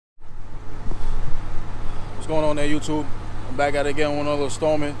going on there, YouTube? I'm back at it again with another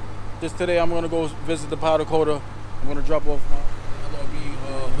installment. Just today, I'm gonna go visit the powder coater. I'm gonna drop off my LRB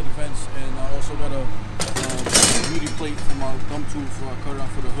hood vents, and I also got a beauty plate for my thumb tooth. So I cut it out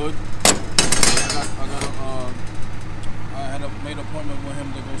for the hood. I had made an appointment with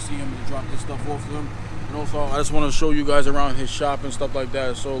him to go see him and drop this stuff off to him. And also, I just want to show you guys around his shop and stuff like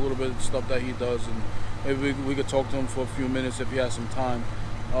that. So a little bit of stuff that he does, and maybe we could talk to him for a few minutes if he has some time.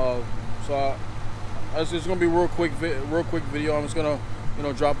 It's gonna be a real quick video. I'm just gonna,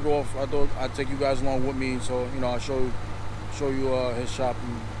 drop it off. I thought I'd take you guys along with me, so I'll show you his shop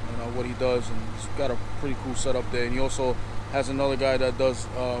and what he does. And he's got a pretty cool setup there. And he also has another guy that does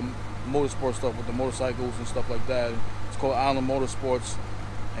motorsport stuff with the motorcycles and stuff like that. It's called Island Motorsports,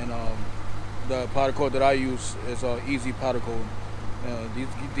 and the powder coat that I use is Easy Powder Coat.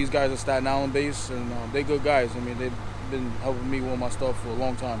 These guys are Staten Island based, and they're good guys. I mean, they've been helping me with my stuff for a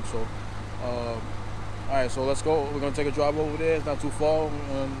long time. So, all right, so let's go. We're gonna take a drive over there. It's not too far,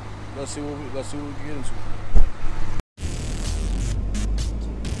 and let's see what we can get into.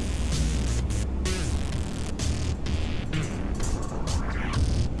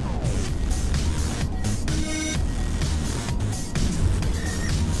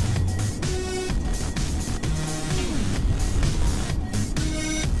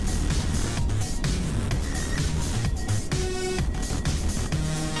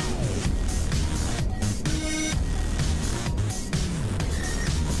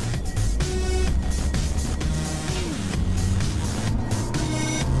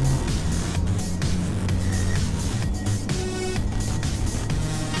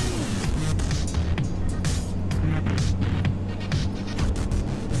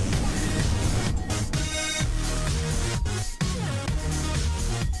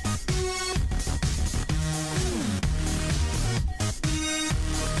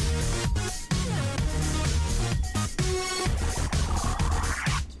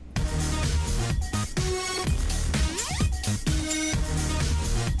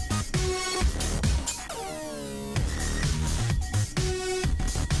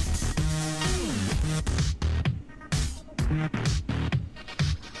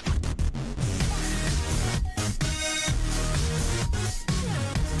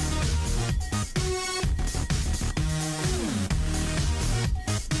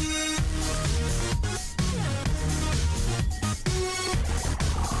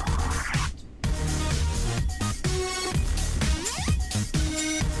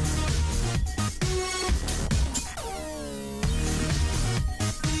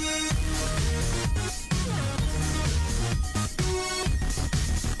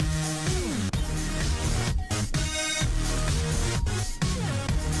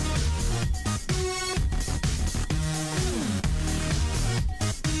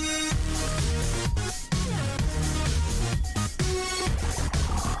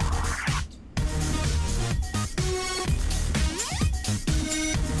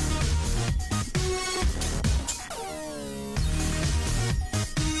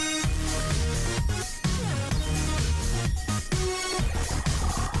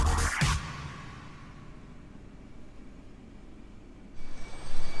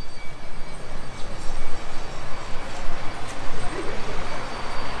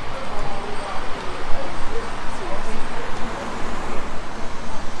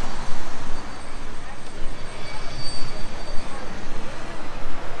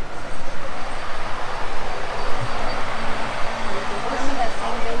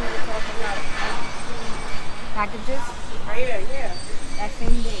 Packages? Oh yeah. That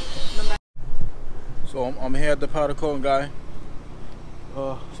same day. So I'm here at the powder coating guy.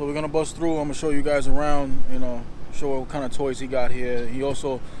 So we're gonna bust through. I'm gonna show you guys around. Show what kind of toys he got here. They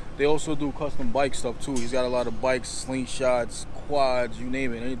also do custom bike stuff too. He's got a lot of bikes, slingshots, quads, you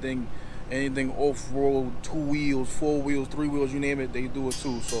name it. Anything off-road, 2 wheels, 4 wheels, 3 wheels, you name it, they do it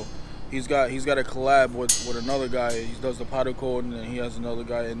too. So he's got a collab with another guy. He does the powder coating, and he has another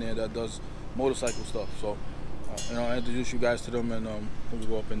guy in there that does motorcycle stuff. So I'll introduce you guys to them, and we'll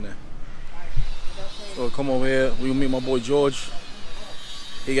go up in there. So come over here. We'll meet my boy George.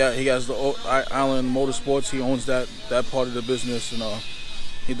 He has the Island Motorsports. He owns that part of the business, and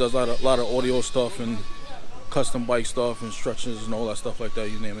he does a lot of audio stuff and custom bike stuff, instructions and all that stuff like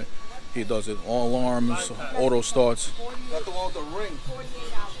that. You name it, he does it. All alarms, auto starts. Got the one with the ring.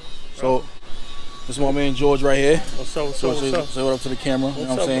 So this is my man George right here. What's up? Say what up to the camera. You know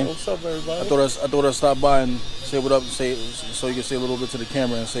what I'm saying? What's up, everybody? I thought I'd stop by and say what up, so you can say a little bit to the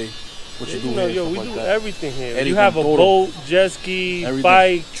camera and say what you do You know, here. yo, we like do that. everything here. Anything, you have a total. boat, jet ski, Everything.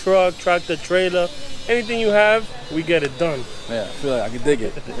 bike, truck, tractor, trailer. Anything you have, we get it done. Yeah, I feel like I can dig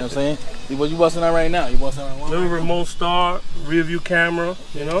it. You know what I'm saying? You busting that right now. You busting that Little remote start, rear view camera,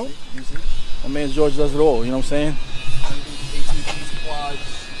 you know? You see? My man George does it all, you know what I'm saying? ATVs, quads,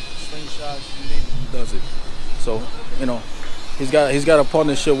 slingshots, you name it, he does it. So, you know, he's got a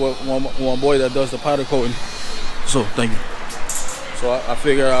partnership with one boy that does the powder coating. So, thank you. So I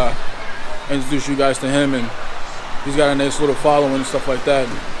figure I introduce you guys to him, and he's got a nice little following and stuff like that.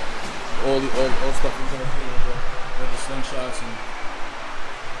 And all stuff he's gonna do with the slingshots and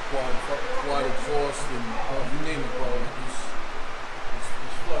quad exhaust and you name it, bro. It's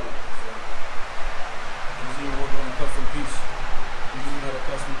flooded. So. He's even working on a custom piece. He's even got a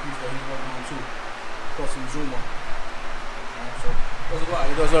custom piece that he's working on too. Custom Zoomer. So does a lot.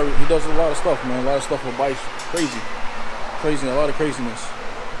 He does a lot of stuff, man. A lot of stuff with bikes. Crazy, a lot of craziness.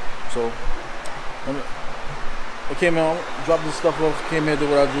 So I came out, dropped this stuff off, came here, did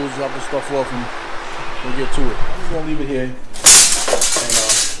what I do, drop this stuff off, and we'll get to it. I'm just gonna leave it here, and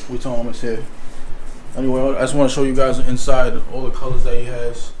we tell him it's here. Anyway, I just want to show you guys inside all the colors that he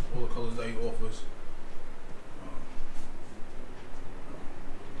has, all the colors that he offers.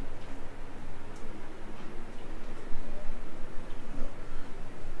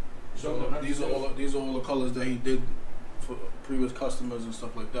 So these are all the colors that he did for previous customers and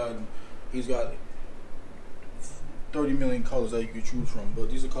stuff like that. And he's got 30 million colors that you can choose from, but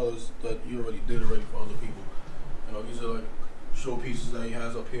these are colors that he already did for other people. You know, these are like show pieces that he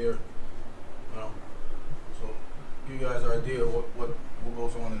has up here. You know, so give you guys an idea of what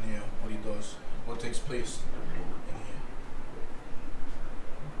goes on in here, what he does, what takes place in here.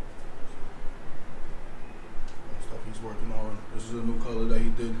 Stuff he's working on. This is a new color that he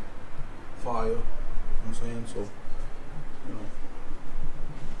did. Fire. You know what I'm saying? So, you know.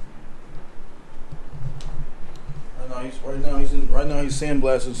 Right now he's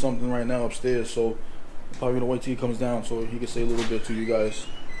sandblasting something right now upstairs, so I'm probably gonna wait till he comes down so he can say a little bit to you guys.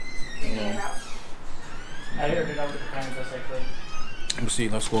 You know. I heard it over the fans as I could. Let me see,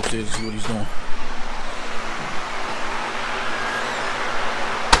 let's go upstairs and see what he's doing.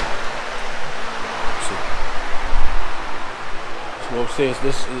 Let's go upstairs.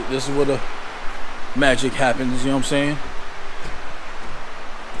 This is where the magic happens, you know what I'm saying?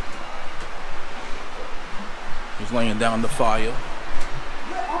 He's laying down the fire.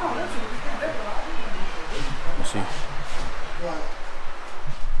 Let's see.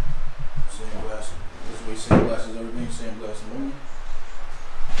 Sandblasting. This is the way sandblasting everything. Sandblasting.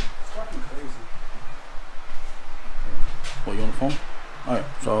 Fucking crazy. What, you on the phone? Alright,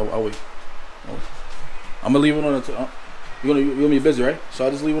 so I'll wait. I'm gonna leave it on the you're gonna be busy, right? So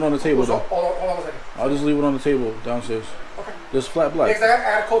I'll just leave it on the table though. Hold on a second. I'll just leave it on the table downstairs. Okay. Just flat black. Because I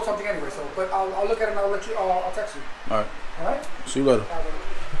had to code something anyway, so but I'll look at it and I'll let you I'll text you. Alright. Alright? See you later.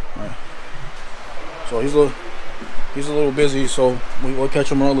 Alright. So he's a little busy, so we'll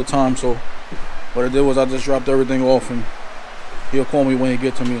catch him another time. So what I did was I just dropped everything off, and he'll call me when he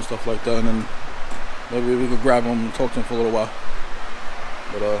gets to me and stuff like that, and then maybe we could grab him and talk to him for a little while.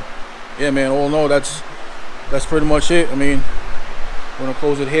 But yeah, man, all in all, that's pretty much it. I mean, we're gonna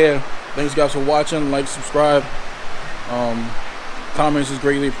close it here. Thanks guys for watching. Like, subscribe. Comments is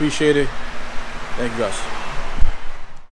greatly appreciated. Thank you guys.